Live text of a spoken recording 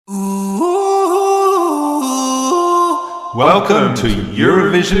Welcome to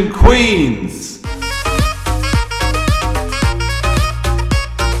Eurovision Queens!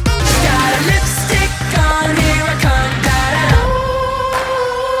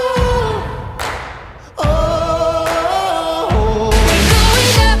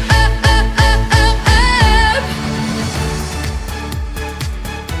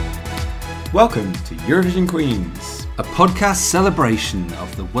 Welcome to Eurovision Queens, a podcast celebration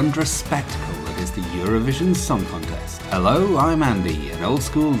of the wondrous spectacle that is the Eurovision Song Contest. Hello, I'm Andy, an old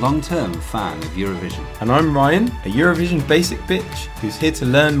school long-term fan of Eurovision. and I'm Ryan, a Eurovision basic bitch who's here to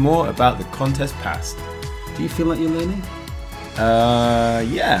learn more about the contest past. Do you feel like you're learning?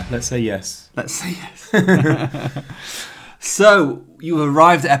 Yeah, let's say yes. Let's say yes. So, you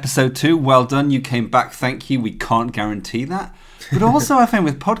arrived at episode 2. Well done, you came back. Thank you. We can't guarantee that. But also, I find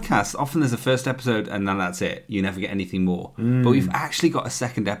with podcasts, often there's a first episode and then that's it. You never get anything more. But we've actually got a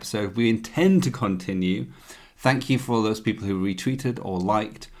second episode. We intend to continue. Thank you for all those people who retweeted or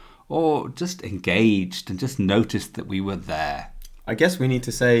liked or just engaged and just noticed that we were there. I guess we need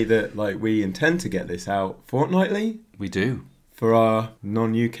to say that we intend to get this out fortnightly. We do. For our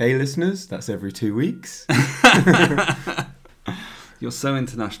non-UK listeners, that's every 2 weeks. You're so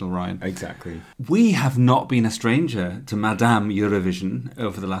international, Ryan. Exactly. We have not been a stranger to Madame Eurovision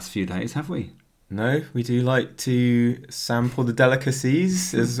over the last few days, have we? No, we do like to sample the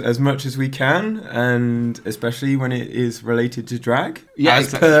delicacies as much as we can, and especially when it is related to drag,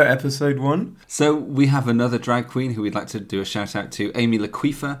 exactly. Per episode 1. So we have another drag queen who we'd like to do a shout out to, Amy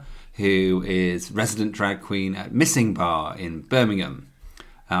Laquifa, who is resident drag queen at Missing Bar in Birmingham.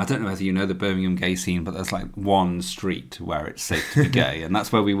 I don't know whether you know the Birmingham gay scene, but there's one street where it's safe to be gay, and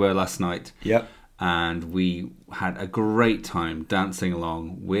that's where we were last night. Yep. And we had a great time dancing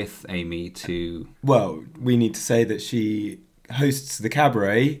along with Amy to... Well, we need to say that she hosts the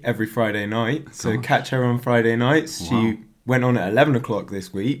cabaret every Friday night, so catch her on Friday nights. Wow. She went on at 11 o'clock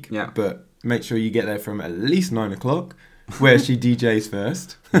this week, Yeah. but make sure you get there from at least 9 o'clock, where she DJs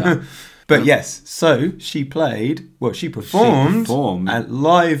first. Yeah. But yes, so she performed at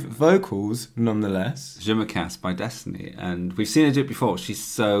live vocals nonetheless. Je me casse by Destiny, and we've seen her do it before. She's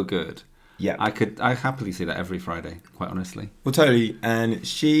so good. Yeah. I happily see that every Friday, quite honestly. Well, totally. And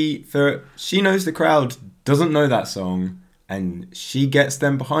she knows the crowd doesn't know that song, and she gets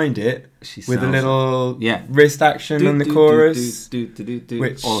them behind it with a little wrist action on the chorus,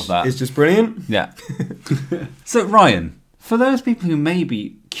 which all of that is just brilliant. Yeah. So, Ryan, for those people who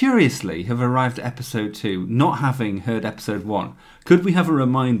maybe curiously have arrived at episode 2, not having heard episode 1, could we have a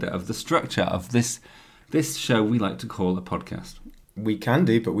reminder of the structure of this show we like to call a podcast? We can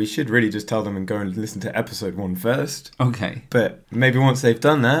do, but we should really just tell them and go and listen to episode 1 first. Okay. But maybe once they've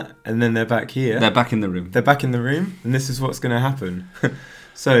done that, and then they're back here. They're back in the room. They're back in the room, and this is what's going to happen.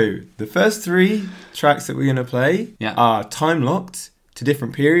 So, the first 3 tracks that we're going to play are time-locked to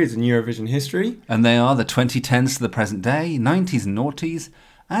different periods in Eurovision history. And they are the 2010s to the present day, 90s and noughties,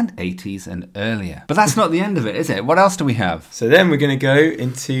 and 80s and earlier. But that's not the end of it, is it? What else do we have? So then we're going to go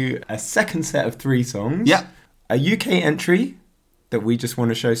into a second set of 3 songs. Yeah. A UK entry that we just want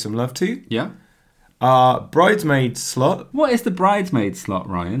to show some love to. Yeah. Our bridesmaid slot. What is the bridesmaid slot,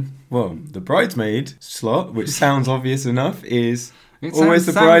 Ryan? Well, the bridesmaid slot, which sounds obvious enough, is always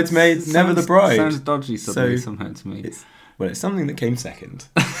the bridesmaid, never the bride. Sounds dodgy somehow to me. It's something that came second.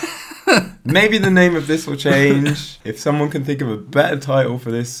 Maybe the name of this will change. If someone can think of a better title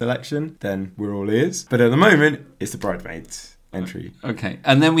for this selection, then we're all ears. But at the moment, it's the bridesmaids entry. Okay,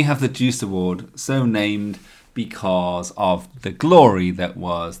 and then we have the Juice Award, so named because of the glory that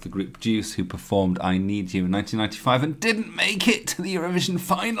was the group Juice, who performed I Need You in 1995 and didn't make it to the Eurovision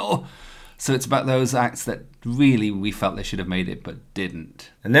final. So it's about those acts that really we felt they should have made it but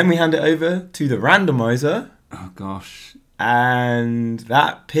didn't. And then we hand it over to the randomizer. Oh gosh. And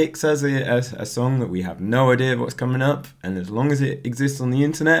that picks us a song that we have no idea what's coming up. And as long as it exists on the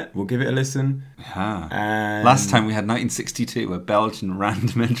internet, we'll give it a listen. Yeah. And last time we had 1962, a Belgian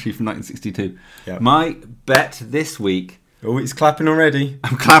random entry from 1962. Yep. My bet this week... Oh, it's clapping already.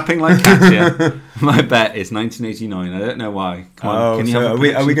 I'm clapping like Katya. My bet is 1989. I don't know why. Come on, can you have a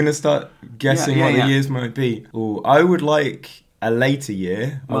prediction? Are we going to start guessing what the Yeah. years might be? Oh, I would like a later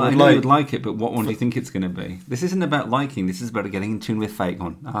year. Well, I know you would like it, but what one do you think it's going to be? This isn't about liking. This is about getting in tune with fate. Go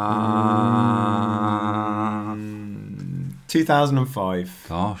on. 2005.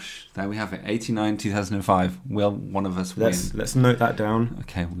 Gosh, there we have it. 89, 2005. Will one of us win? Let's note that down.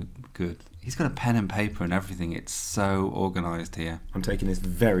 Okay, good. He's got a pen and paper and everything. It's so organised here. I'm taking this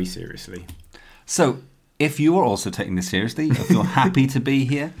very seriously. So, if you are also taking this seriously, if you're happy to be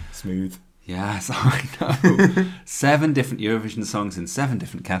here, Smooth. Yes, I know. 7 different Eurovision songs in 7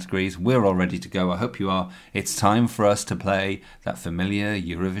 different categories. We're all ready to go. I hope you are. It's time for us to play that familiar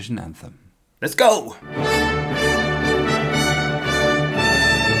Eurovision anthem. Let's go!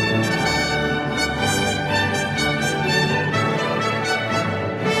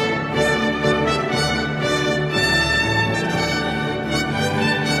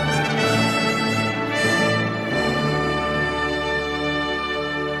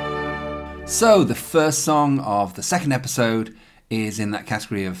 So, the first song of the second episode is in that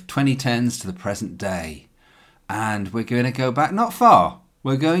category of 2010s to the present day. And we're going to go back not far.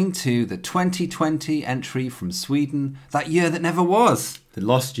 We're going to the 2020 entry from Sweden, that year that never was. The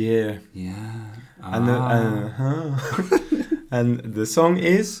lost year. Yeah. And and the song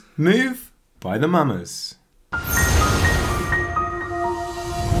is Move by the Mamas.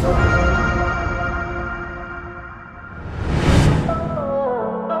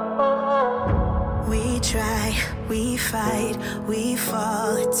 We fight, we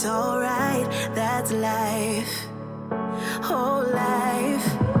fall, it's alright, that's life, whole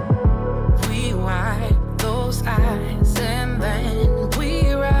life. We wipe those eyes and then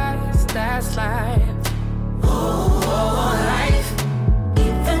we rise, that's life, whole life.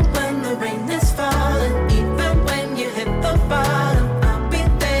 Even when the rain is falling, even when you hit the bottom, I'll be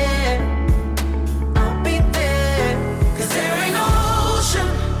there, 'cause there ain't no ocean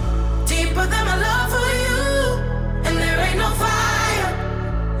deeper than my love for you. No fire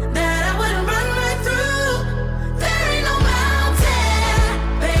that I wouldn't run right through. There ain't no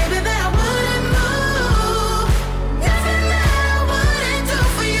mountain, baby, that I wouldn't move. Nothing that I wouldn't do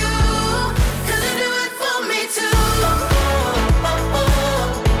for you, 'cause you do it for me too.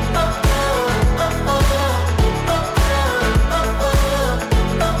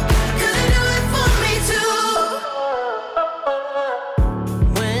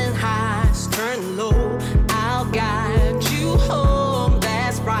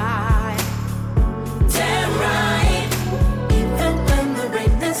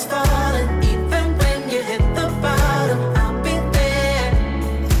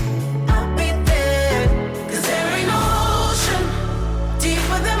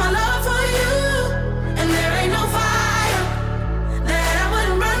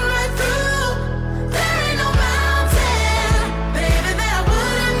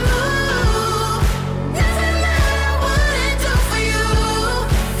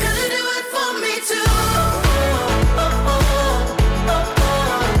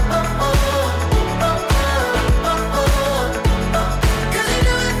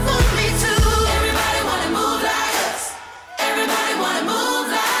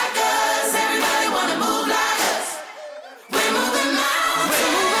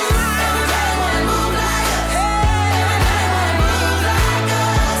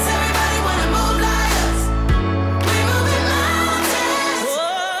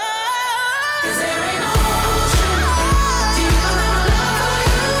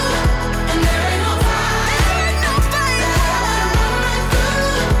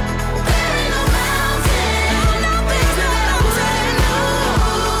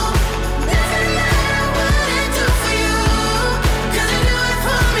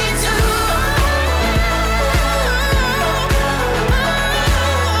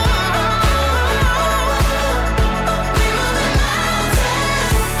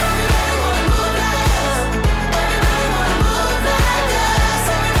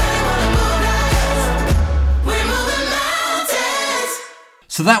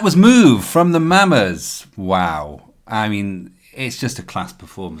 So that was Move from the Mamas. Wow. I mean, it's just a class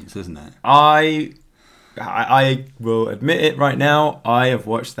performance, isn't it? I will admit it right now. I have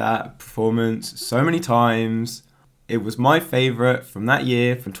watched that performance so many times. It was my favourite from that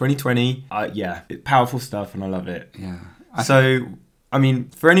year, from 2020. Powerful stuff and I love it. Yeah. I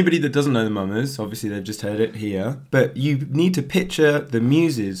mean, for anybody that doesn't know the Mamas, obviously they've just heard it here, but you need to picture the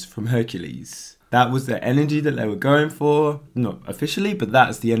muses from Hercules. That was the energy that they were going for. Not officially, but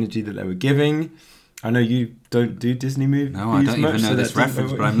that's the energy that they were giving. I know you don't do Disney movies. No, I don't even know this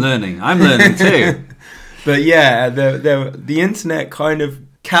reference, but I'm learning. I'm learning too. But yeah, the internet kind of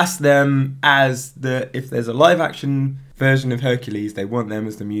cast them as if there's a live action version of Hercules, they want them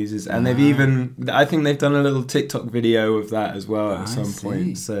as the muses. And I think they've done a little TikTok video of that as well at some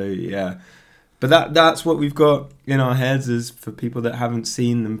point. So yeah. But that's what we've got in our heads is for people that haven't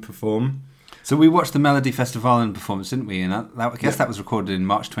seen them perform. So we watched the Melody Festivalen performance, didn't we? And I guess that was recorded in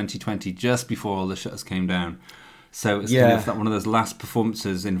March 2020, just before all the shutters came down. So it's kind of one of those last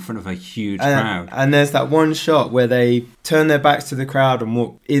performances in front of a huge crowd. And there's that one shot where they turn their backs to the crowd and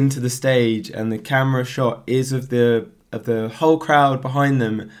walk into the stage, and the camera shot is of the of the whole crowd behind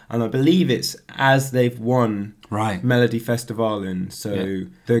them, and I believe it's as they've won Melody Festivalen. So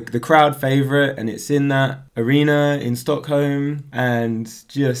the crowd favourite, and it's in that arena in Stockholm, and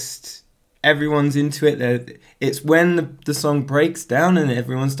just everyone's into it. It's when the song breaks down and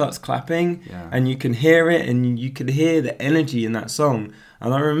everyone starts clapping, and you can hear it, and you can hear the energy in that song.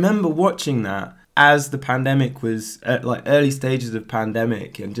 And I remember watching that as the pandemic was at like early stages of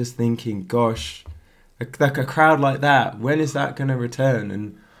pandemic, and just thinking, gosh, like a crowd like that, when is that going to return?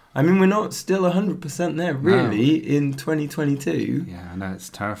 And I mean, we're not still 100% there really in 2022. Yeah, I know, it's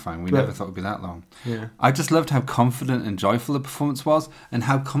terrifying. We never thought it'd be that long. Yeah, I just loved how confident and joyful the performance was, and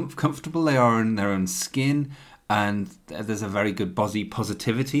how comfortable they are in their own skin. And there's a very good body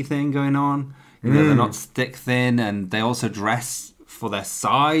positivity thing going on. You know, they're not stick thin, and they also dress for their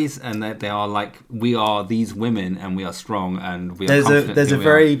size, and they are like, we are these women, and we are strong, and we are confident. There's a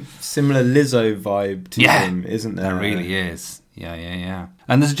very similar Lizzo vibe to them, isn't there? There really is. Yeah.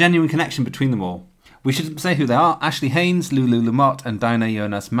 And there's a genuine connection between them all. We should say who they are. Ashley Haynes, Lulu Lamotte, and Dinah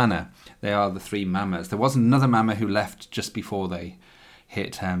Jonas Manna. They are the three mamas. There was another mama who left just before they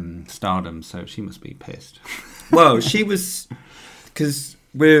hit stardom, so she must be pissed. Well, she was... Because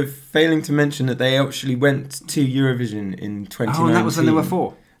we're failing to mention that they actually went to Eurovision in 2019. Oh, and that was when they were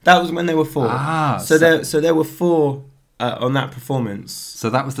 4? That was when they were 4. So there were 4 on that performance. So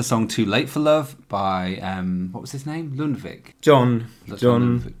that was the song Too Late for Love by, what was his name? Lundvik. John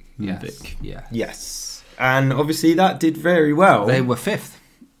Lundvik. Yes. And obviously that did very well. They were 5th.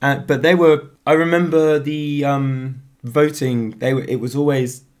 But they were... I remember the voting, it was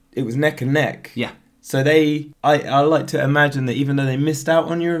neck and neck. Yeah. So I like to imagine that even though they missed out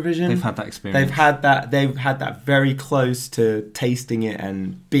on Eurovision, they've had that experience. They've had that very close to tasting it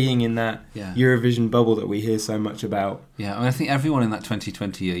and being in that Eurovision bubble that we hear so much about. Yeah, I think everyone in that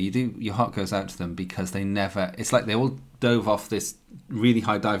 2020 year, your heart goes out to them, because it's like they all dove off this really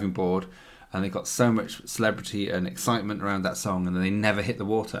high diving board, and they got so much celebrity and excitement around that song, and then they never hit the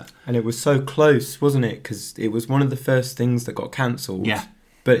water. And it was so close, wasn't it? Because it was one of the first things that got cancelled. Yeah.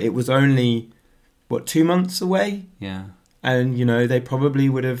 But it was only... 2 months away? Yeah. And, they probably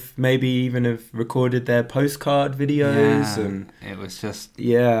would have maybe even have recorded their postcard videos. Yeah, and it was just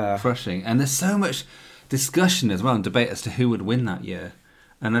crushing. And there's so much discussion as well and debate as to who would win that year.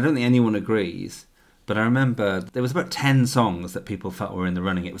 And I don't think anyone agrees. But I remember there was about 10 songs that people felt were in the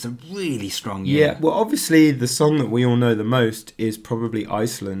running. It was a really strong year. Yeah, well, obviously the song that we all know the most is probably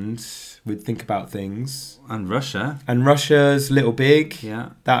Iceland with Think About Things. And Russia. And Russia's Little Big.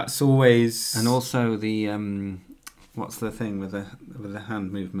 Yeah. That's always... And also the... what's the thing with the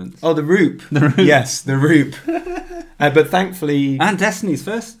hand movements? Oh, the Roop. The Roop. Yes, the Roop. But thankfully... And Destiny's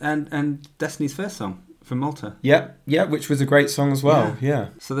first song from Malta. Yep, which was a great song as well. Yeah.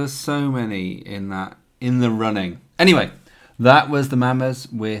 So there's so many in the running. Anyway, that was the Mamas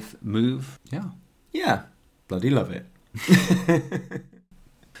with Move. Yeah. Bloody love it.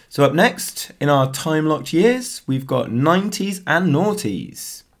 So up next, in our time-locked years, we've got 90s and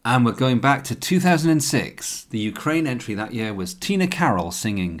noughties. And we're going back to 2006. The Ukraine entry that year was Tina Karol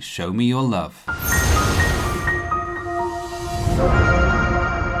singing Show Me Your Love.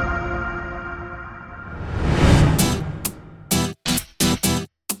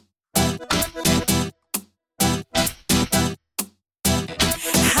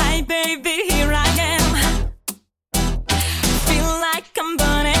 Hi baby, here I am. Feel like I'm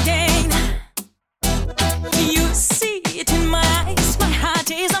born again. You see it in my eyes, my heart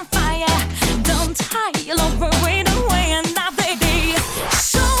is on fire. Don't hide, you'll overweight away another day.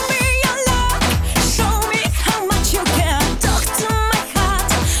 Show me your love, show me how much you care. Talk to my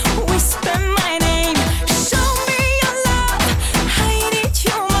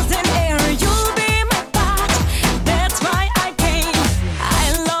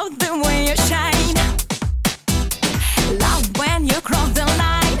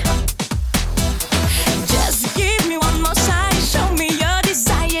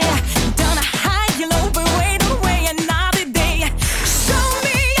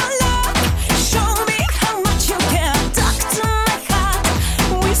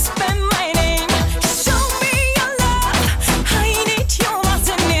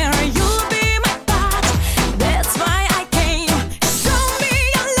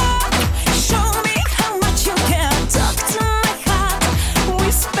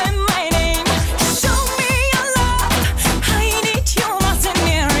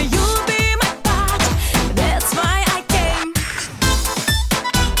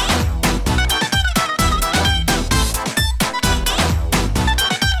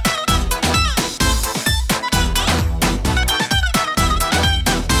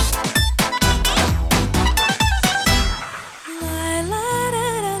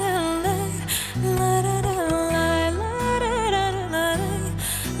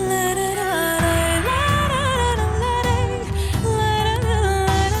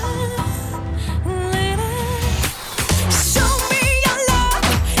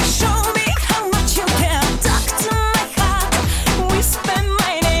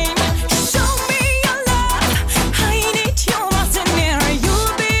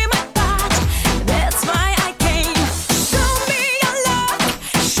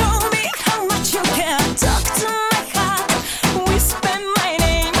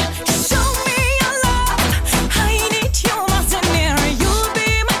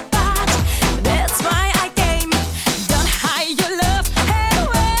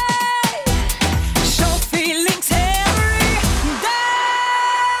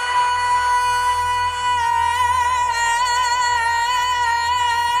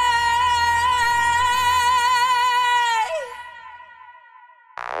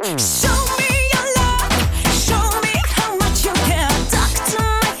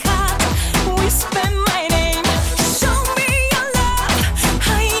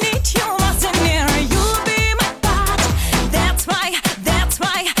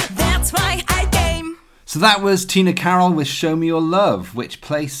So that was Tina Karol with Show Me Your Love, which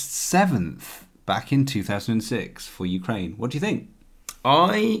placed 7th back in 2006 for Ukraine. What do you think?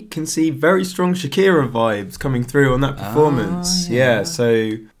 I can see very strong Shakira vibes coming through on that performance. Yeah,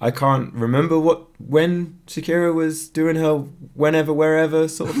 so I can't remember when Shakira was doing her whenever, wherever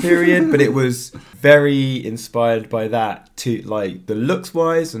sort of period, but it was very inspired by that too, like the looks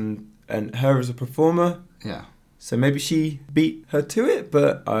wise and her as a performer. Yeah. So maybe she beat her to it,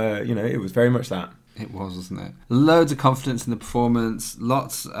 but it was very much that. It was, wasn't it? Loads of confidence in the performance,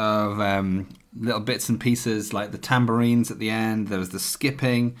 lots of little bits and pieces like the tambourines at the end. There was the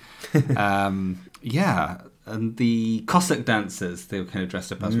skipping. And the Cossack dancers, they were kind of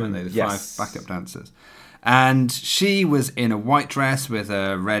dressed up as, weren't they? The 5 backup dancers. And she was in a white dress with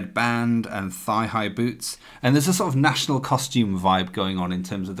a red band and thigh-high boots. And there's a sort of national costume vibe going on in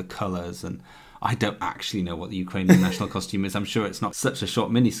terms of the colours. And I don't actually know what the Ukrainian national costume is. I'm sure it's not such a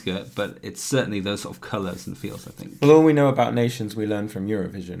short miniskirt, but it's certainly those sort of colours and feels, I think. Well, all we know about nations we learn from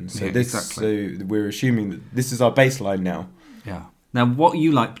Eurovision. So exactly. So we're assuming that this is our baseline now. Yeah. Now, what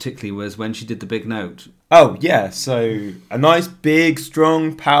you liked particularly was when she did the big note. Oh, yeah. So a nice, big,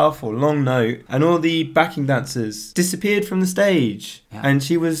 strong, powerful, long note. And all the backing dancers disappeared from the stage. Yeah. And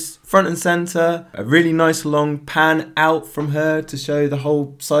she was front and centre. A really nice long pan out from her to show the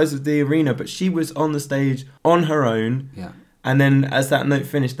whole size of the arena. But she was on the stage on her own. Yeah. And then as that note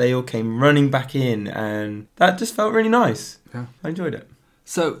finished, they all came running back in. And that just felt really nice. Yeah. I enjoyed it.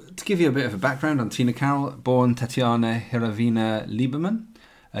 So, to give you a bit of a background on Tina Karol, born Tatiana Hirovina Lieberman,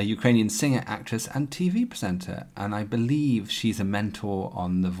 a Ukrainian singer, actress and TV presenter. And I believe she's a mentor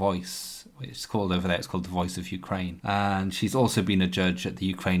on The Voice. It's called over there, it's called The Voice of Ukraine. And she's also been a judge at the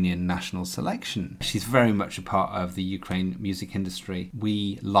Ukrainian national selection. She's very much a part of the Ukraine music industry.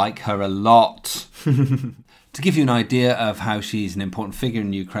 We like her a lot. To give you an idea of how she's an important figure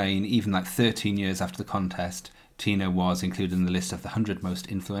in Ukraine, even like 13 years after the contest, Tina was included in the list of the 100 most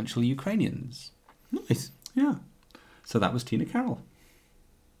influential Ukrainians. Nice. Yeah. So that was Tina Karol.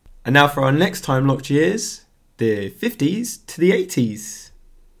 And now for our next time locked years, the 50s to the 80s.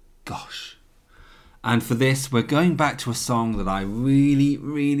 Gosh. And for this, we're going back to a song that I really,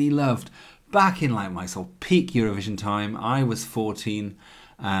 really loved. Back in like my sort of peak Eurovision time, I was 14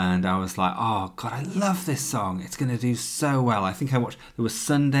 and I was like, oh God, I love this song. It's going to do so well. I think there was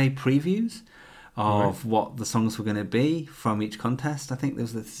Sunday previews of what the songs were going to be from each contest. I think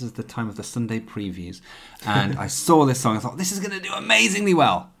this is the time of the Sunday previews. And I saw this song, I thought, this is going to do amazingly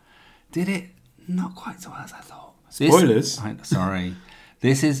well. Did it? Not quite so well as I thought. Spoilers. Sorry.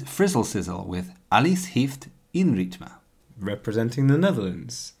 This is Frizzle Sizzle with Alice Heeft in Ritme. Representing the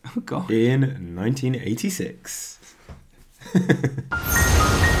Netherlands. Oh, God. In 1986.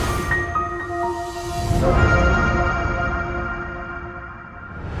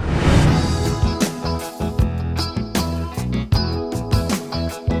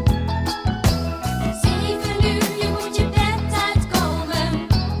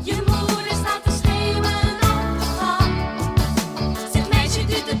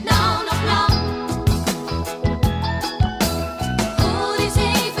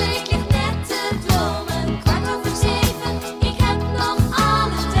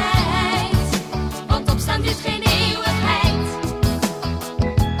 Dit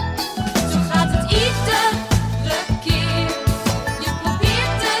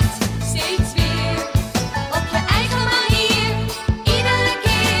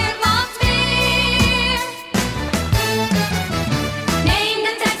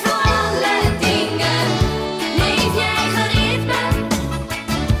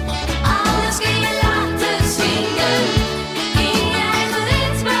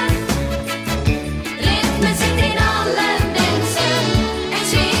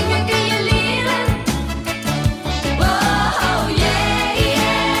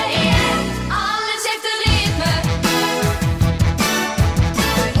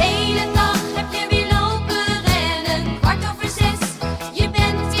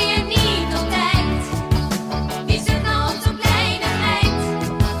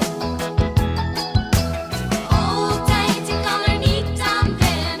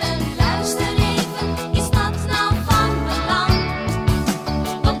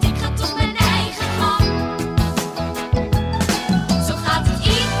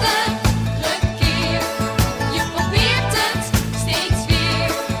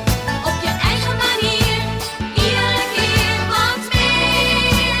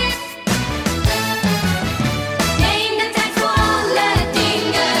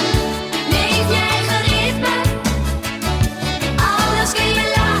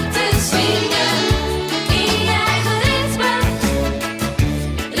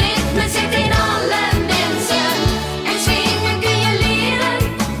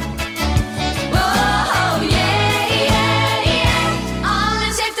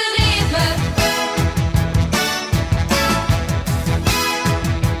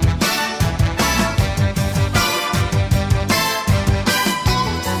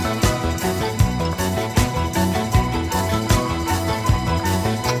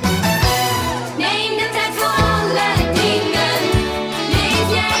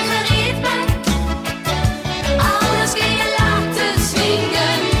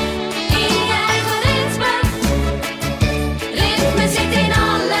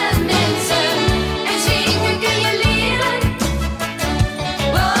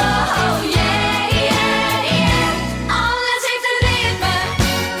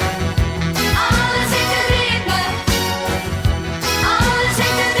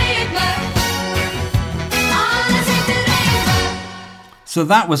So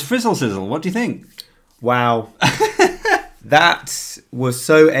that was Frizzle Sizzle. What do you think? Wow. That was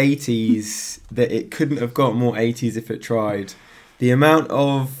so 80s that it couldn't have got more 80s if it tried. The amount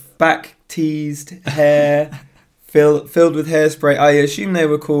of back-teased hair filled with hairspray. I assume they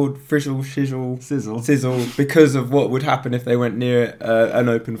were called Frizzle, Shizzle, Sizzle because of what would happen if they went near an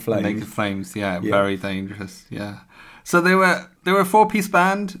open flame. Naked flames, yeah, very dangerous, yeah. So they were a 4-piece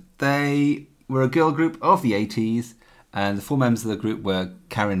band. They were a girl group of the 80s, and the 4 members of the group were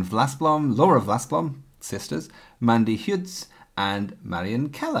Karin Vlasblom, Laura Vlasblom, sisters, Mandy Hughes, and Marion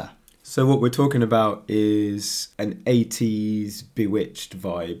Keller. So what we're talking about is an 80s Bewitched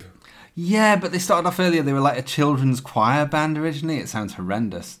vibe. Yeah, but they started off earlier. They were like a children's choir band originally. It sounds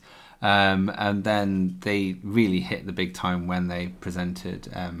horrendous. And then they really hit the big time when they presented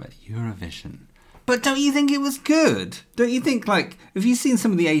at Eurovision. But don't you think it was good? Don't you think, like, have you seen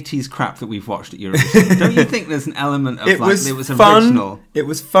some of the 80s crap that we've watched at Eurovision? Don't you think there's an element of, it was fun. Original? It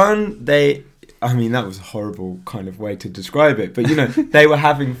was fun. I mean, that was a horrible kind of way to describe it. But, you know, they were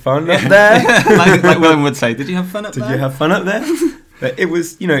having fun up there. like Willem would say, did you have fun up there? Did you have fun up there? But it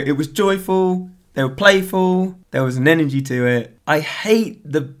was, you know, it was joyful. They were playful. There was an energy to it. I hate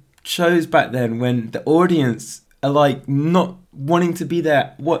the shows back then when the audience are, like, not wanting to be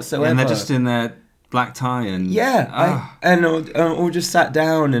there whatsoever. And they're just in their black tie and... Yeah. Or just sat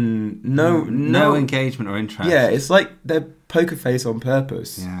down and no engagement or interest. Yeah, it's like they're poker face on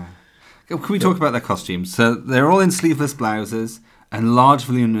purpose. Yeah. Can we talk about their costumes? So they're all in sleeveless blouses and large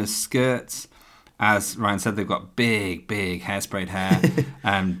voluminous skirts. As Ryan said, they've got big hairsprayed hair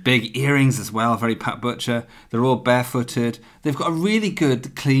and big earrings as well, very Pat Butcher. They're all barefooted. They've got a really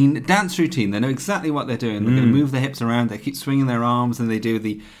good, clean dance routine. They know exactly what they're doing. They're going to move their hips around. They keep swinging their arms, and they do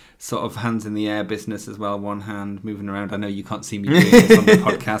the sort of hands in the air business as well, one hand moving around. I know you can't see me doing this on the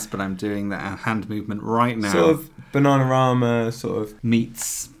podcast, but I'm doing that hand movement right now. Sort of Bananarama, sort of...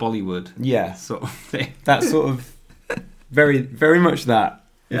 meets Bollywood. Yeah. Sort of thing. That sort of... very, very much that.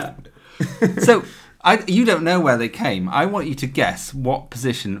 Yeah. So, you don't know where they came. I want you to guess what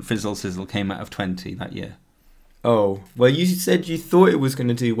position Frizzle Sizzle came out of 20 that year. Oh, well, you said you thought it was going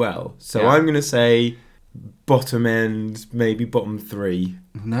to do well. So I'm going to say bottom end, maybe bottom 3.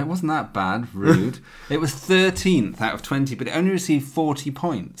 No, it wasn't that bad. Rude. It was 13th out of 20, but it only received 40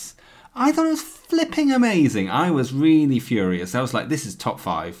 points. I thought it was flipping amazing. I was really furious. I was like, this is top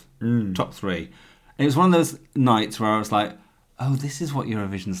 5, top 3. And it was one of those nights where I was like, oh, this is what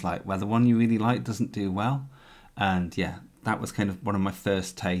Eurovision's like, where the one you really like doesn't do well. And yeah, that was kind of one of my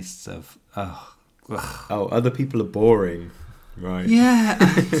first tastes of, other people are boring. Right. Yeah.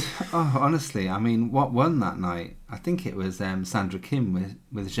 Honestly, I mean, what won that night? I think it was Sandra Kim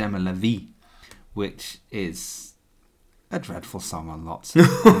with J'aime la vie, which is a dreadful song on lots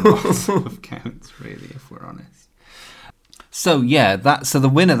of counts, really, if we're honest. So yeah, so the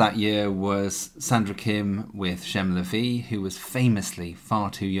winner that year was Sandra Kim with J'aime la vie, who was famously far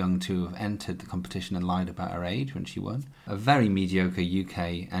too young to have entered the competition and lied about her age when she won. A very mediocre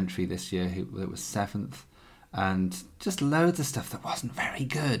UK entry this year, that was 7th, and just loads of stuff that wasn't very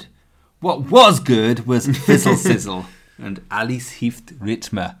good. What was good was Frizzle Sizzle and Alice Hieft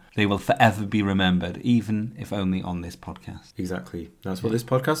Ritme. They will forever be remembered, even if only on this podcast. Exactly. That's what this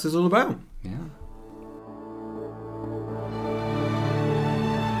podcast is all about. Yeah.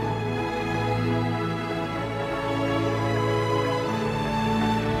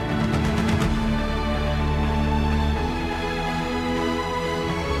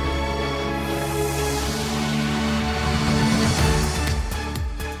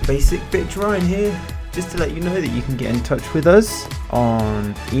 Basic Bitch Ryan here, just to let you know that you can get in touch with us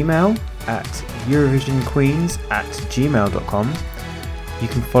on email at eurovisionqueens@gmail.com. You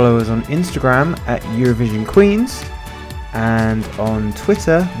can follow us on Instagram at eurovisionqueens, and on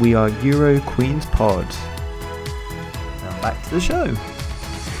Twitter we are EuroQueensPod. Now back to the show.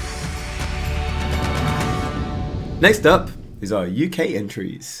 Next up is our UK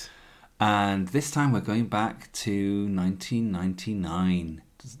entries. And this time we're going back to 1999.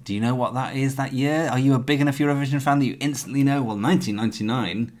 Do you know what that is that year? Are you a big enough Eurovision fan that you instantly know? Well,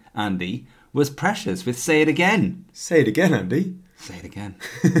 1999, Andy, was Precious with Say It Again. Say it again, Andy. Say it again.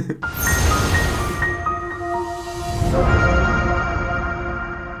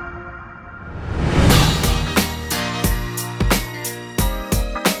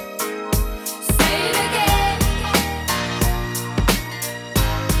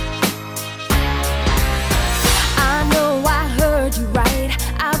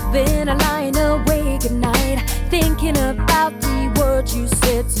 Been lying awake at night, thinking about the words you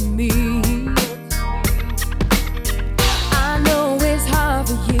said to me. I know it's hard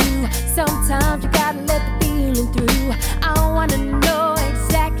for you, sometimes you gotta let the feeling through.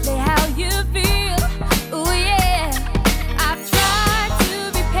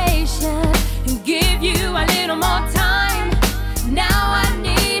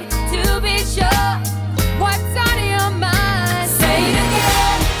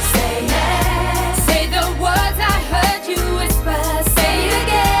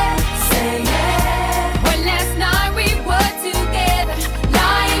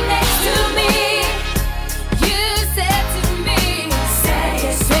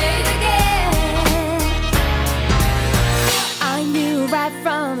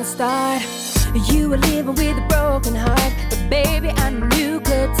 from the start. You were living with a broken heart, but baby, I knew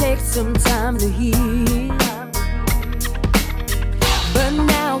could take some time to heal. But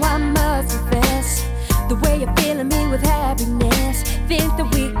now I must confess, the way you're filling me with happiness, think that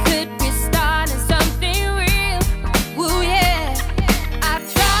we could be starting something real. Ooh yeah, I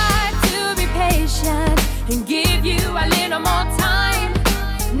tried to be patient and give you a little more time.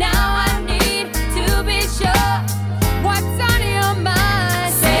 Now I need to be sure what's on your mind.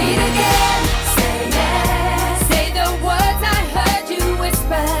 Say it again, say yes. Say the words I heard you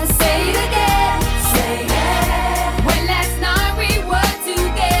whisper. Say it again, say yes. When last night we were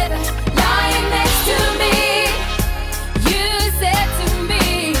together, lying next to me, you said to me,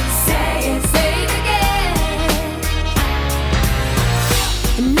 say it again.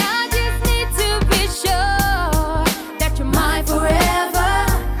 And I just need to be sure that you're mine forever.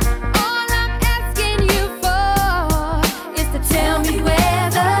 All I'm asking you for is to tell me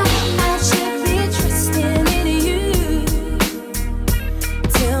whether I should be trusting in you.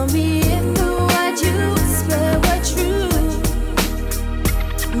 Tell me if the words you whisper were true.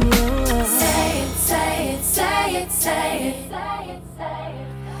 Say it, say it, say it, say it.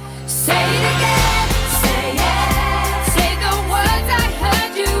 Say it again, say yes. Say the words I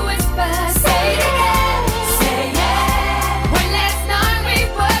heard you whisper. Say it again, say yes. When last night we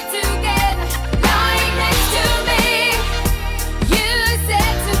were together, lying next to me, you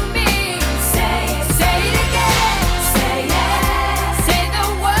said to me, say it again, say yes. Say the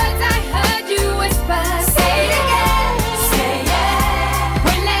words I heard you whisper. Say it again, say yes.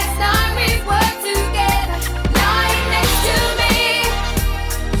 When last night we were together, lying next to me,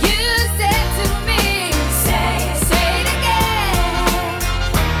 you said to me, say it again.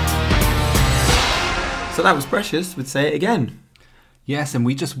 So that was Precious with Say It Again. Yes, and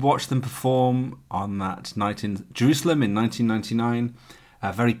we just watched them perform on that night in Jerusalem in 1999.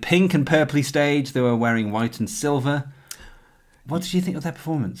 A very pink and purpley stage. They were wearing white and silver. What did you think of their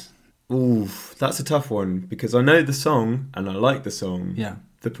performance? Ooh, that's a tough one because I know the song and I like the song. Yeah.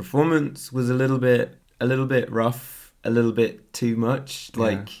 The performance was a little bit rough, a little bit too much.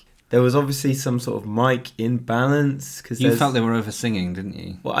 Like there was obviously some sort of mic imbalance because You felt they were over singing, didn't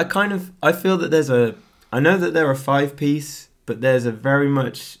you? Well, I feel that I know that they're a 5-piece, but there's a very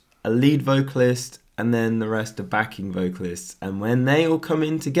much a lead vocalist and then the rest are backing vocalists. And when they all come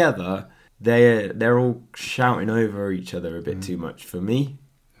in together, they're all shouting over each other a bit too much for me.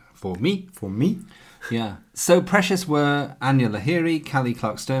 For me? For me? Yeah. So Precious were Anya Lahiri, Callie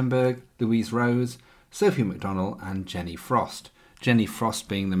Clark-Sternberg, Louise Rose, Sophie McDonnell and Jenny Frost. Jenny Frost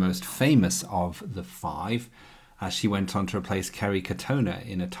being the most famous of the 5, as she went on to replace Kerry Katona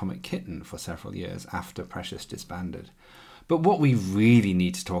in Atomic Kitten for several years after Precious disbanded. But what we really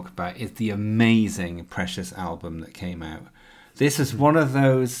need to talk about is the amazing Precious album that came out. This is one of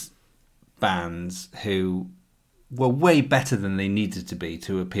those bands who were way better than they needed to be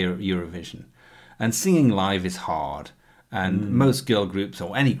to appear at Eurovision. And singing live is hard. And most girl groups,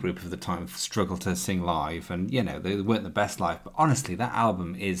 or any group of the time, struggle to sing live. And, you know, they weren't the best live. But honestly, that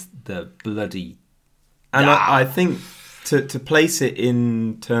album is the bloody... And I think to place it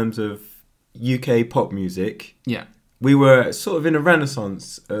in terms of UK pop music... Yeah. We were sort of in a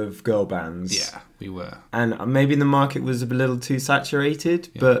renaissance of girl bands. Yeah, we were. And maybe the market was a little too saturated,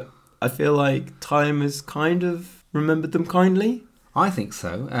 but I feel like time has kind of remembered them kindly. I think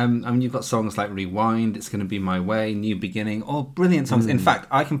so. I mean, you've got songs like Rewind, It's Gonna Be My Way, New Beginning, all brilliant songs. In fact,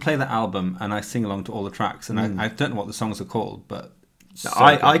 I can play that album and I sing along to all the tracks, and I don't know what the songs are called, but...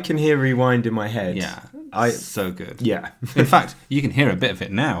 I can hear Rewind in my head. Yeah, so good. Yeah. In fact, you can hear a bit of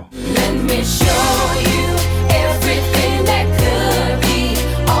it now. Let me show you everything that could be,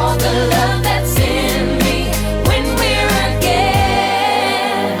 all the love that's in me when we're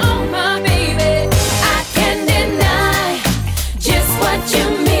again. Oh my baby, I can't deny just what you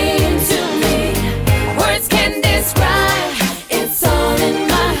mean to me. Words can describe, it's all in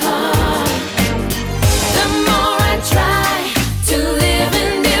my heart. The more I try to live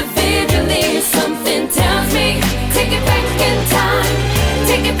individually, something tells me, take it back in time,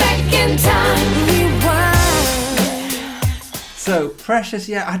 take it back in time. So, Precious,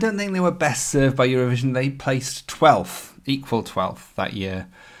 yeah, I don't think they were best served by Eurovision. They placed 12th, equal 12th that year.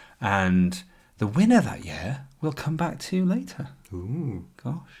 And the winner that year we'll come back to later. Ooh.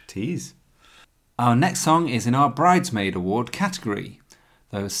 Gosh. Tease. Our next song is in our Bridesmaid Award category.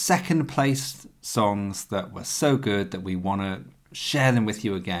 Those second place songs that were so good that we want to share them with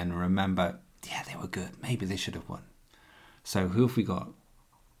you again and remember, yeah, they were good. Maybe they should have won. So who have we got?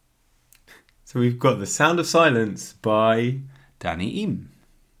 So we've got The Sound of Silence by Danny Im,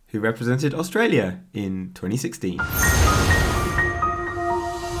 who represented Australia in 2016.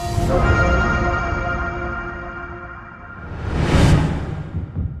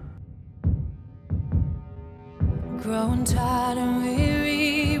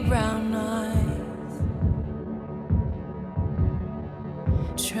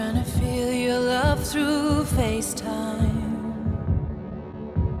 trying to feel your love through FaceTime.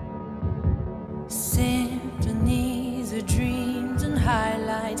 Symphonies of dreams and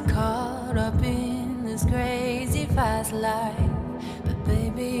highlights, caught up in this crazy fast life. But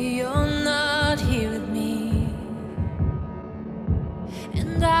baby, you're not here with me,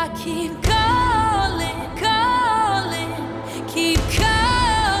 and I keep calling, keep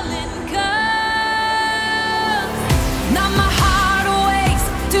calling, 'cause now my heart awakes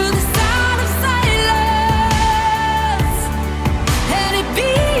to the sound of silence, and it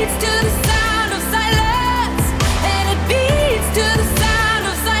beats to the sound of silence, and it beats to the sound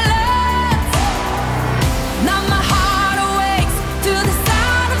of silence. Now my heart awakes to the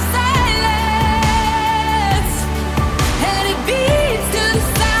sound of silence, and it beats to the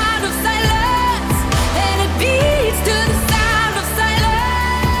sound of silence, and it beats to the sound of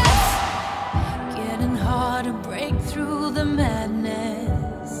silence. Getting hard to break through the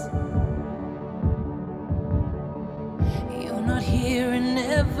madness. You're not here, it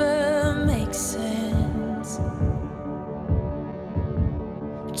never makes sense.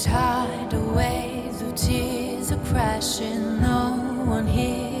 Tidal waves of tears are crashing, no one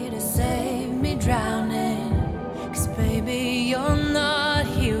here to save me drowning. 'Cause baby, you're not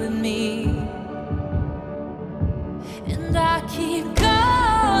here with me, and I keep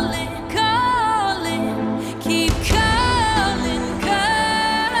calling, keep calling,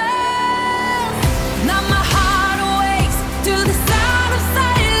 'cause now my heart awakes to the sound of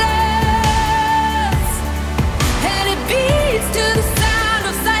silence, and it beats to the sound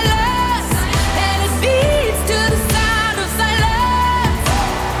of silence, and it beats to the sound of silence.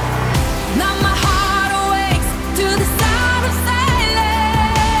 Now my heart awakes to the sound of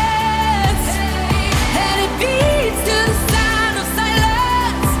silence, and it beats to the sound of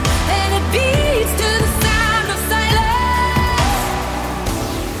silence, and it beats to the sound of silence.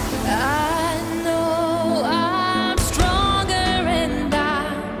 I know I'm stronger and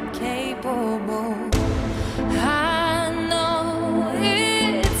I'm capable. I know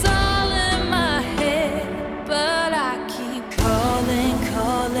it's all in my head, but I keep calling,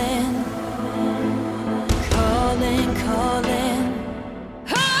 calling.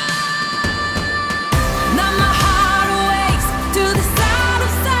 Now my heart awakes to the sound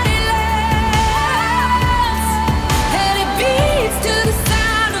of silence, and it beats to the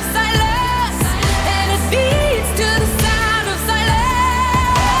sound of silence, and it beats to the sound of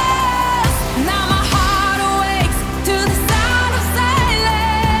silence. Now my heart awakes to the sound of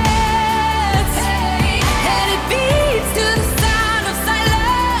silence, and it beats to the sound of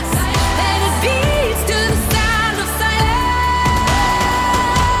silence, and it beats to the sound of silence.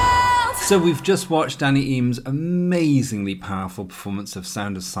 So we've just watched Danny Eames' amazingly powerful performance of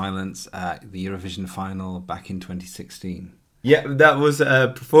Sound of Silence at the Eurovision final back in 2016. Yeah, that was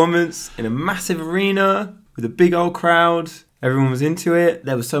a performance in a massive arena with a big old crowd. Everyone was into it.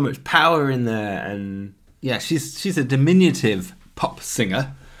 There was so much power in there, and Yeah, she's a diminutive pop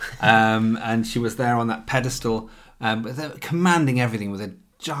singer, and she was there on that pedestal, commanding everything with a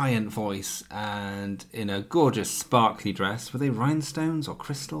giant voice and in a gorgeous sparkly dress. Were they rhinestones or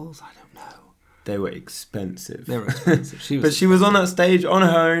crystals? I don't know. they were expensive. They were expensive. But she was on that stage on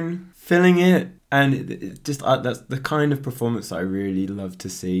her own, filling it. And it just that's the kind of performance that I really love to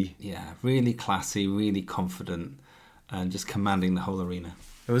see. Yeah, really classy, really confident, and just commanding the whole arena.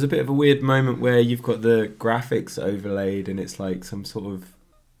 There was a bit of a weird moment where you've got the graphics overlaid and it's like some sort of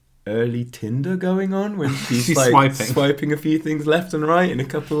early Tinder going on when she's like swiping a few things left and right and a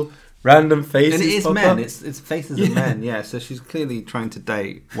couple random faces. And it is men. It's faces of men. Yeah, so she's clearly trying to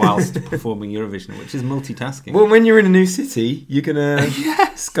date whilst performing Eurovision, which is multitasking. Well, when you're in a new city, you're gonna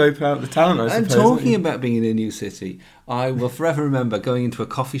scope out the talent. I suppose. And talking about being in a new city, I will forever remember going into a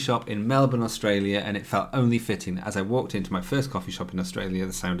coffee shop in Melbourne, Australia, and it felt only fitting as I walked into my first coffee shop in Australia,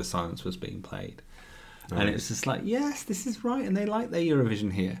 The Sound of Silence was being played, and it was just like, yes, this is right, and they like their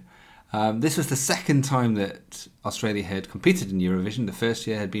Eurovision here. This was the second time that Australia had competed in Eurovision. The first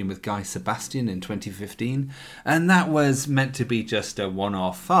year had been with Guy Sebastian in 2015. And that was meant to be just a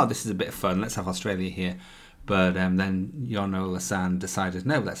one-off. Oh, this is a bit of fun. Let's have Australia here. But then Jon Olasan decided,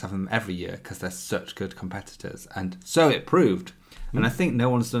 no, let's have them every year because they're such good competitors. And so it proved. And I think no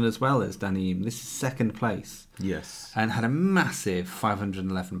one's done as well as Danny Eames. This is second place. Yes. And had a massive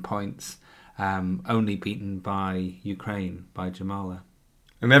 511 points, only beaten by Ukraine, by Jamala.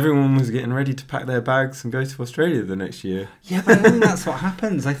 And everyone was getting ready to pack their bags and go to Australia the next year. Yeah, but I don't think that's what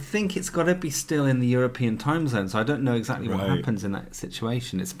happens. I think it's got to be still in the European time zone, so I don't know exactly what happens in that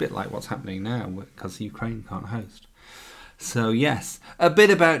situation. It's a bit like what's happening now because Ukraine can't host. So, yes. A bit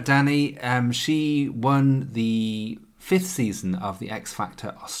about Danny. She won the 5th season of the X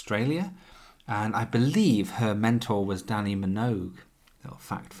Factor Australia, and I believe her mentor was Danny Minogue. Little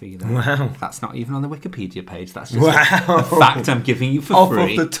fact for you there. Wow. That's not even on the Wikipedia page. That's just a fact I'm giving you for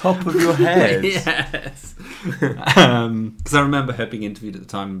free. Off the top of your head. Yes. Because I remember her being interviewed at the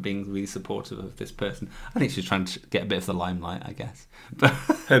time and being really supportive of this person. I think she was trying to get a bit of the limelight, I guess. But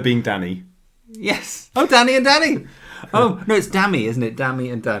her being Danny. Yes. Oh, Danny and Danny. Oh, no, it's Dammy, isn't it?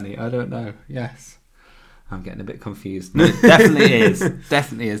 Dammy and Danny. I don't know. Yes. I'm getting a bit confused. No, it definitely is.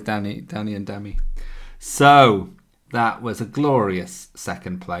 Definitely is Danny and Dammy. So... that was a glorious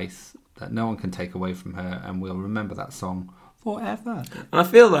second place that no one can take away from her, and we'll remember that song forever. And I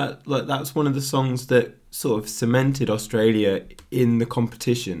feel that that's one of the songs that sort of cemented Australia in the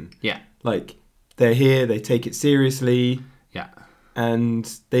competition. Yeah. Like, they're here, they take it seriously. Yeah.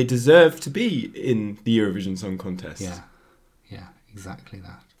 And they deserve to be in the Eurovision Song Contest. Yeah. Yeah, exactly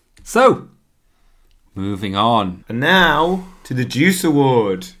that. So, moving on. And now to the Juice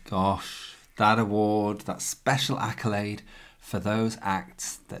Award. Gosh. That award, that special accolade for those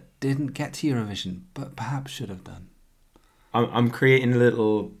acts that didn't get to Eurovision, but perhaps should have done. I'm creating a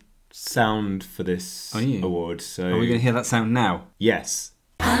little sound for this award. So are we going to hear that sound now? Yes.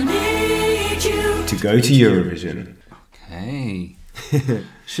 I need you to go to Eurovision. Okay.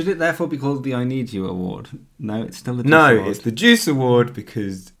 Should it therefore be called the I Need You Award? No, it's still the Juice Award. No, it's the Juice Award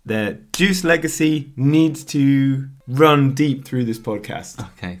because their Juice legacy needs to run deep through this podcast.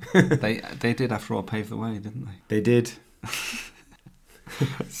 Okay. They did, after all, pave the way, didn't they? They did.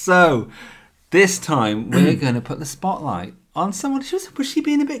 So, this time we're going to put the spotlight on someone. Was she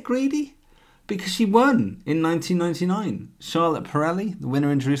being a bit greedy? Because she won in 1999. Charlotte Perrelli, the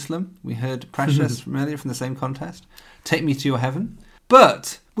winner in Jerusalem. We heard Precious from earlier from the same contest. Take Me to Your Heaven.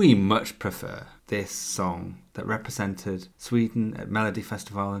 But we much prefer this song that represented Sweden at Melody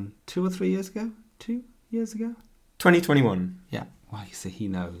Festivalen 2 or 3 years ago? 2 years ago? 2021. Yeah. Well, you see, he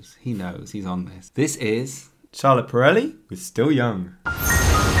knows. He knows. He's on this. This is... Charlotte Perrelli with Still Young.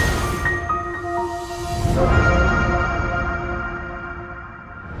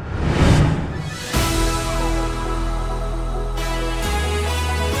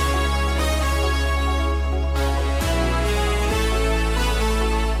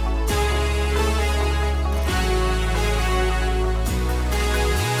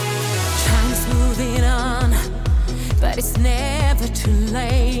 It's never too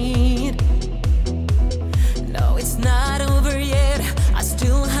late. No, it's not over yet. I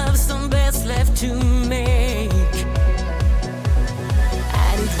still have some bets left to make.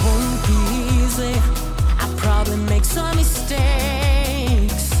 And it won't be easy. I probably make some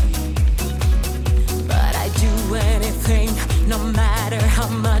mistakes. But I do anything, no matter how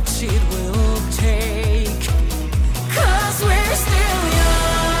much it will take. 'Cause we're still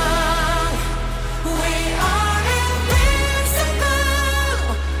young. We are.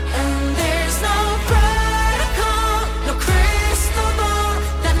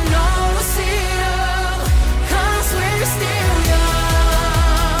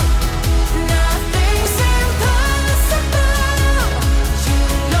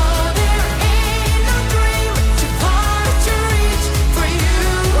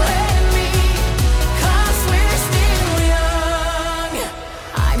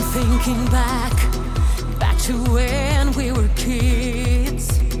 Thinking back to when we were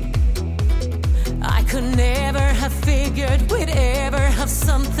kids, I could never have figured we'd ever have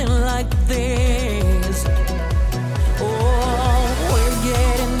something like this. Oh, we're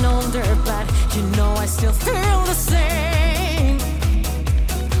getting older, but you know I still feel the same.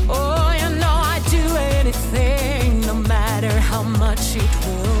 Oh, you know I'd do anything, no matter how much it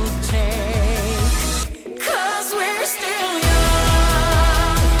will take. 'Cause we're still young.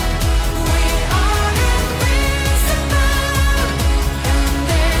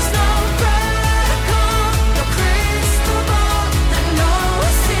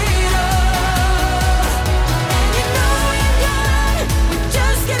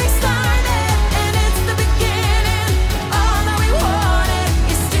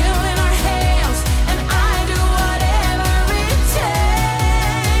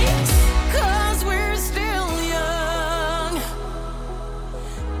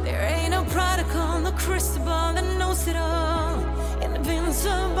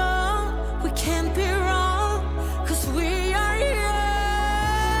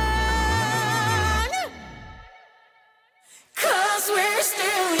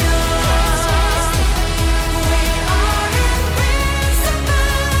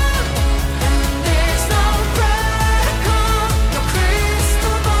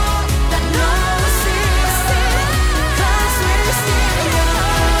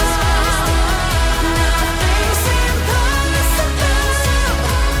 Simple.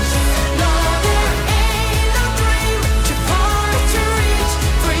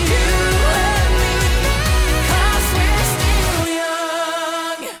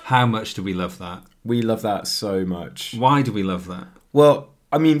 How much do we love that? We love that so much. Why do we love that? Well,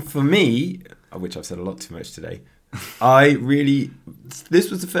 I mean, for me, which I've said a lot too much today,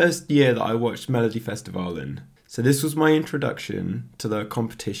 this was the first year that I watched Melody Festivalen. So this was my introduction to the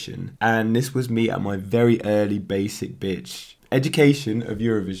competition, and this was me at my very early basic bitch education of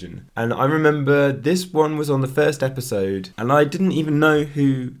Eurovision. And I remember this one was on the first episode, and I didn't even know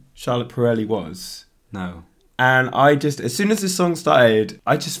who Charlotte Perrelli was. No. And I just, as soon as this song started,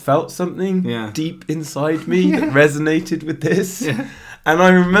 I just felt something deep inside me that resonated with this. Yeah. And I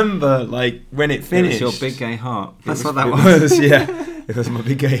remember, like, when it finished... It was your big gay heart. That's what that was. Yeah. It was my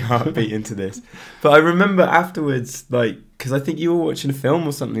big gay heart beating to this. But I remember afterwards, like, because I think you were watching a film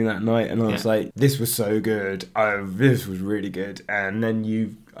or something that night, and I was like, this was so good. This was really good. And then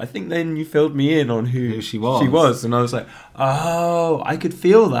you filled me in on who she was. And I was like, oh, I could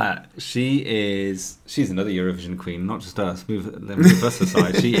feel that. She's another Eurovision queen, not just us. Move us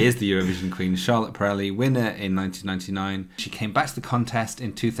aside. She is the Eurovision queen. Charlotte Perrelli, winner in 1999. She came back to the contest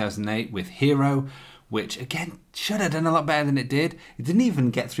in 2008 with Hero, which, again, should have done a lot better than it did. It didn't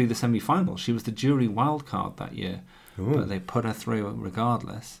even get through the semi-final. She was the jury wildcard that year. Ooh. But they put her through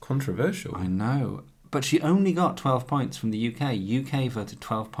regardless. Controversial. I know. But she only got 12 points from the UK. UK voted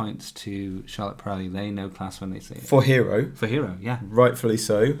 12 points to Charlotte Perrelli. They know class when they see it. For Hero. For Hero, yeah. Rightfully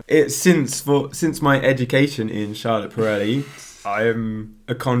so. Since my education in Charlotte Perrelli, I am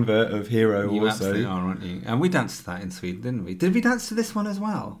a convert of Hero you also. Absolutely are, aren't you? And we danced to that in Sweden, didn't we? Did we dance to this one as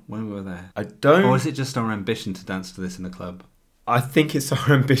well when we were there? I don't... Or is it just our ambition to dance to this in a club? I think it's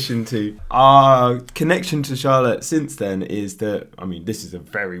our ambition to. Our connection to Charlotte since then is that, I mean, this is a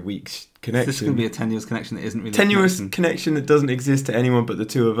very weak connection. This is going to be a tenuous connection that isn't really tenuous connection that doesn't exist to anyone but the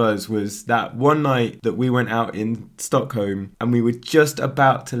two of us. Was that one night that we went out in Stockholm and we were just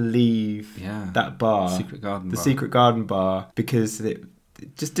about to leave that bar, the Secret Garden bar, because it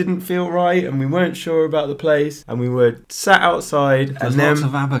just didn't feel right and we weren't sure about the place, and we were sat outside. There's lots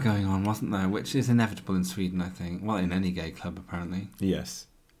of ABBA going on, wasn't there? Which is inevitable in Sweden, I think. Well, in any gay club, apparently. Yes.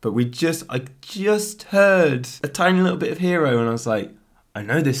 But I just heard a tiny little bit of Hero and I was like, I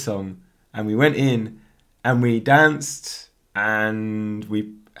know this song. And we went in and we danced and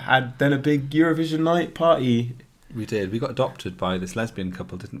we had then a big Eurovision night party. We did. We got adopted by this lesbian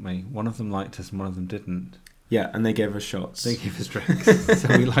couple, didn't we? One of them liked us and one of them didn't. Yeah, and they gave us shots. They gave us drinks. So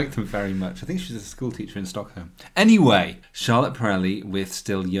we liked them very much. I think she was a school teacher in Stockholm. Anyway, Charlotte Perrelli with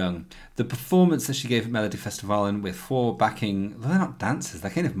Still Young. The performance that she gave at Melody Festivalen with 4 backing... Well, they're not dancers.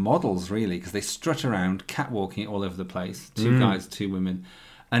 They're kind of models, really, because they strut around, catwalking all over the place. 2 guys, 2 women.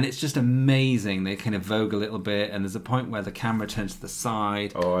 And it's just amazing. They kind of vogue a little bit, and there's a point where the camera turns to the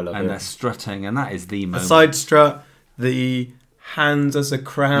side. Oh, I love it. And they're strutting, and that is the moment. A side strut, the hands as a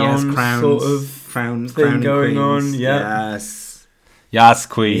crown, sort of crown thing going queens. on. Yeah. Yes,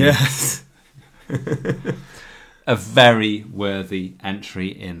 queen. Yes. A very worthy entry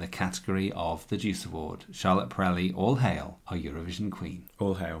in the category of the Juice Award. Charlotte Perrelli, all hail, our Eurovision queen.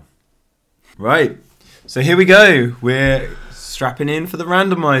 All hail. Right. So here we go. We're strapping in for the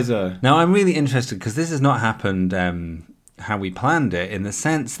randomizer. Now, I'm really interested because this has not happened how we planned it, in the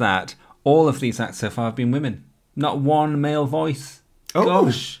sense that all of these acts so far have been women. Not one male voice. Oh,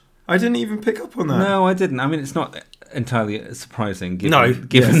 gosh. I didn't even pick up on that. No, I didn't. I mean, it's not entirely surprising given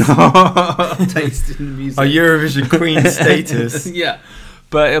yes. our taste in music. Our Eurovision queen status. Yeah.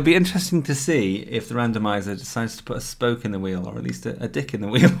 But it'll be interesting to see if the randomizer decides to put a spoke in the wheel, or at least a dick in the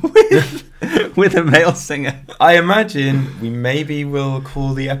wheel with a male singer. I imagine we maybe will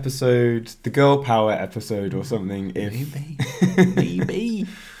call the episode the Girl Power episode or something. Maybe.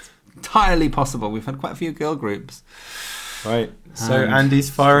 Entirely possible. We've had quite a few girl groups. Right. So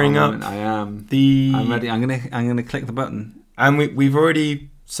Andy's firing up. I am. I'm ready. I'm gonna click the button. And we've already.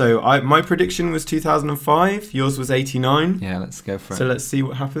 So my prediction was 2005. Yours was 89. Yeah, let's go for it. So let's see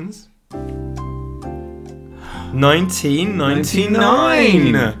what happens.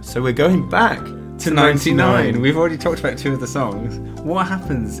 1999. So we're going back to 99. We've already talked about 2 of the songs. What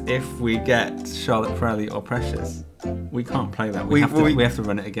happens if we get Charlotte Perrelli or Precious? We can't play that. We have to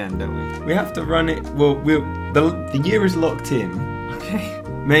run it again, don't we? We have to run it. Well, the year is locked in. Okay.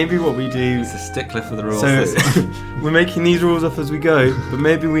 Maybe what we do... It's a stickler for the rules. So we're making these rules up as we go, but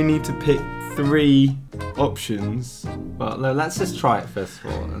maybe we need to pick 3 options. Well, no, let's just try it first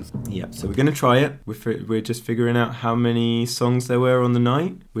of all. Yeah, so we're going to try it. We're just figuring out how many songs there were on the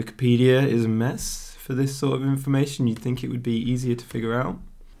night. Wikipedia is a mess for this sort of information. You'd think it would be easier to figure out.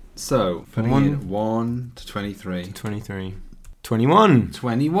 So, putting in 1 to 23. 21.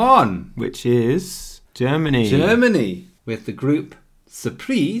 21. Which is Germany. Germany, with the group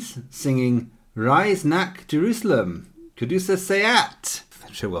Surprise singing Reis nach Jerusalem. Could you say that?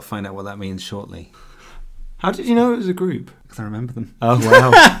 I'm sure we'll find out what that means shortly. How did you know it was a group? Because I remember them. Oh, wow.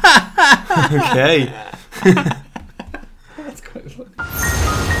 Okay. That's quite funny.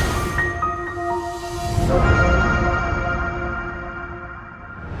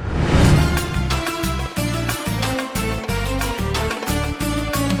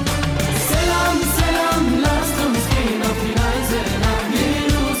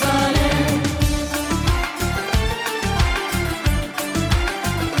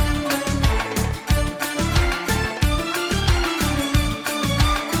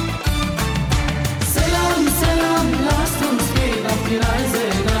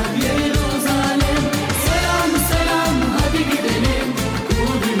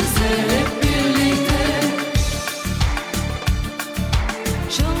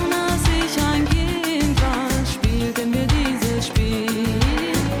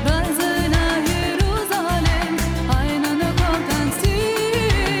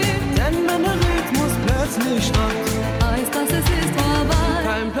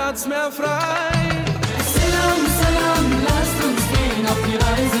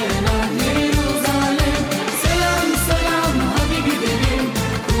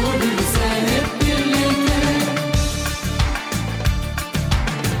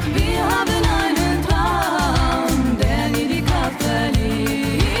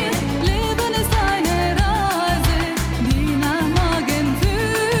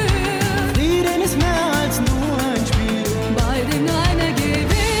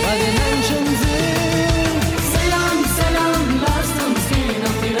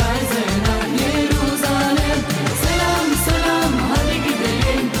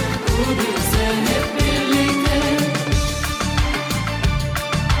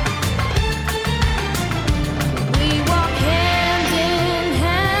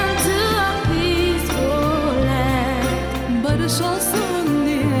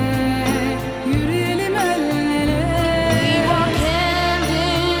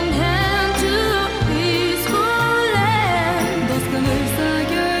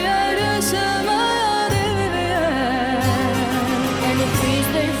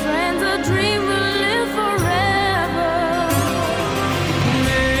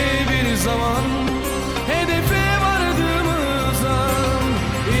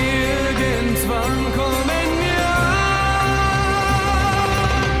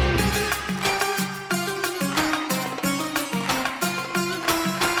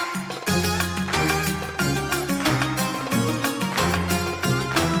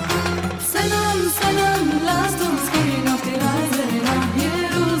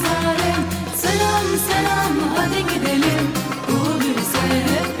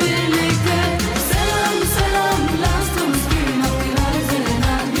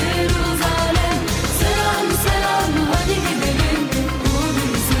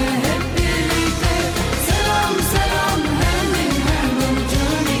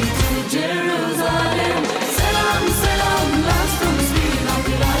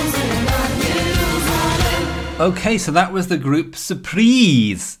 Okay, so that was the group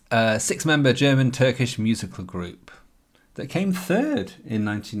Surprise, a 6-member German-Turkish musical group that came third in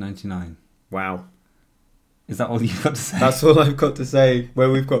 1999. Wow. Is that all you've got to say? That's all I've got to say,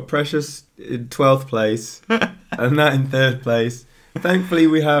 where we've got Precious in 12th place and that in 3rd place. Thankfully,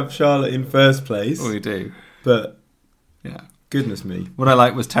 we have Charlotte in 1st place. We do. But, yeah, goodness me. What I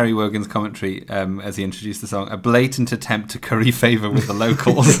like was Terry Wogan's commentary as he introduced the song, a blatant attempt to curry favour with the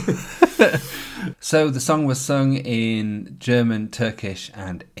locals. So the song was sung in German, Turkish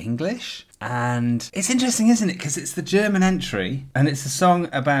and English. And it's interesting, isn't it? Because it's the German entry and it's a song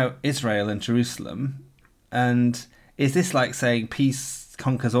about Israel and Jerusalem. And is this like saying peace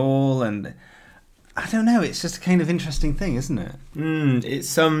conquers all? And I don't know. It's just a kind of interesting thing, isn't it?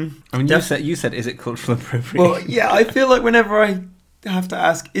 It's I mean, you said, is it cultural appropriation? Well, yeah, I feel like whenever I have to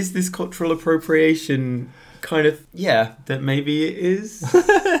ask, is this cultural appropriation? Kind of, yeah, that maybe it is.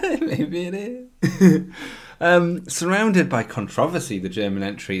 Maybe it is. Surrounded by controversy, the German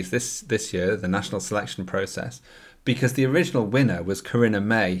entries this year, the national selection process, because the original winner was Corinna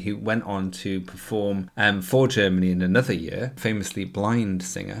May, who went on to perform for Germany in another year, famously blind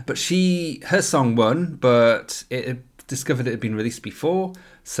singer. But her song won, but it discovered it had been released before,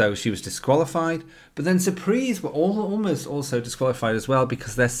 so she was disqualified. But then Surprise were almost also disqualified as well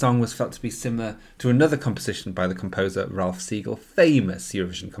because their song was felt to be similar to another composition by the composer Ralph Siegel, famous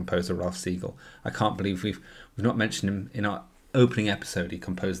Eurovision composer Ralph Siegel. I can't believe we've not mentioned him in our opening episode. He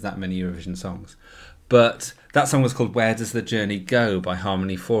composed that many Eurovision songs. But that song was called Where Does the Journey Go by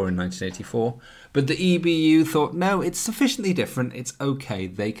Harmony 4 in 1984. But the EBU thought, no, it's sufficiently different, it's okay,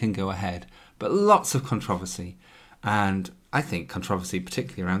 they can go ahead. But lots of controversy. And I think, controversy,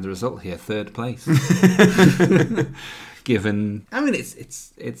 particularly around the result here, third place. Given, I mean,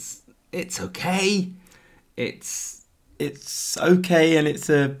 it's okay. It's okay, and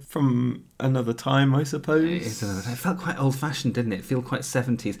it's from another time, I suppose. It felt quite old-fashioned, didn't it? It felt quite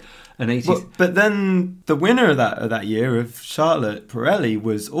 70s and 80s. But then the winner of that year, of Charlotte Pirelli,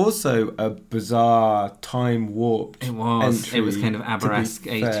 was also a bizarre, time-warped entry. It was kind of ABBA-esque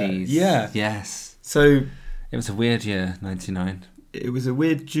 80s. Yeah. Yes. So it was a weird year, 99. It was a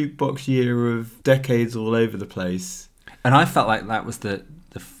weird jukebox year of decades all over the place. And I felt like that was the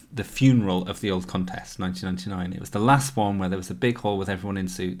funeral of the old contest, 1999. It was the last one where there was a big hall with everyone in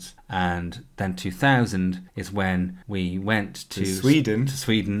suits, and then 2000 is when we went to Sweden,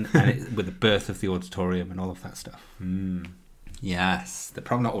 and with the birth of the auditorium and all of that stuff. Yes,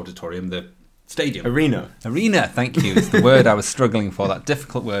 probably not auditorium, the stadium. Arena, thank you. It's the word I was struggling for, that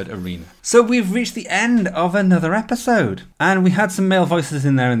difficult word, arena. So we've reached the end of another episode, and we had some male voices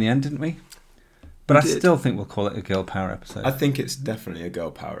in there in the end, didn't we? But I still think we'll call it a girl power episode. I think it's definitely a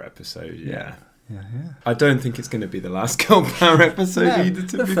girl power episode, yeah. Yeah. I don't think it's going to be the last girl power episode either,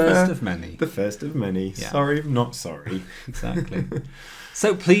 to be fair. The first of many. The first of many. Yeah. Sorry, not sorry. Exactly.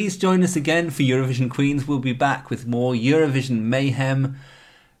 So please join us again for Eurovision Queens. We'll be back with more Eurovision mayhem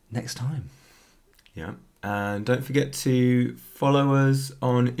next time. Yeah. And don't forget to follow us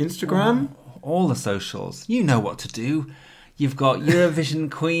on Instagram. All the socials. You know what to do. You've got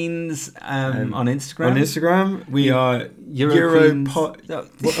Eurovision Queens on Instagram. On Instagram, we are Europod.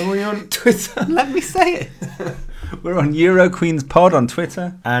 What are we on Twitter? Let me say it. We're on EuroQueensPod on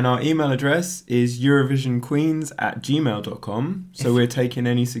Twitter. And our email address is eurovisionqueens@gmail.com. So we're taking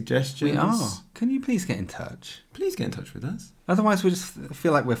any suggestions. We are. Can you please get in touch? Please get in touch with us. Otherwise, we just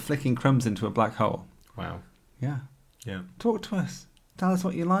feel like we're flicking crumbs into a black hole. Wow. Yeah. Yeah. Talk to us. Tell us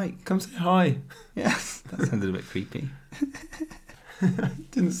what you like. Come say hi. Yes. That sounded a bit creepy. I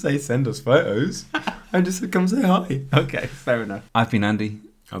didn't say send us photos. I just said come say hi. Okay, fair enough. I've been Andy.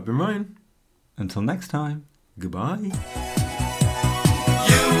 I've been Ryan. Until next time. Goodbye.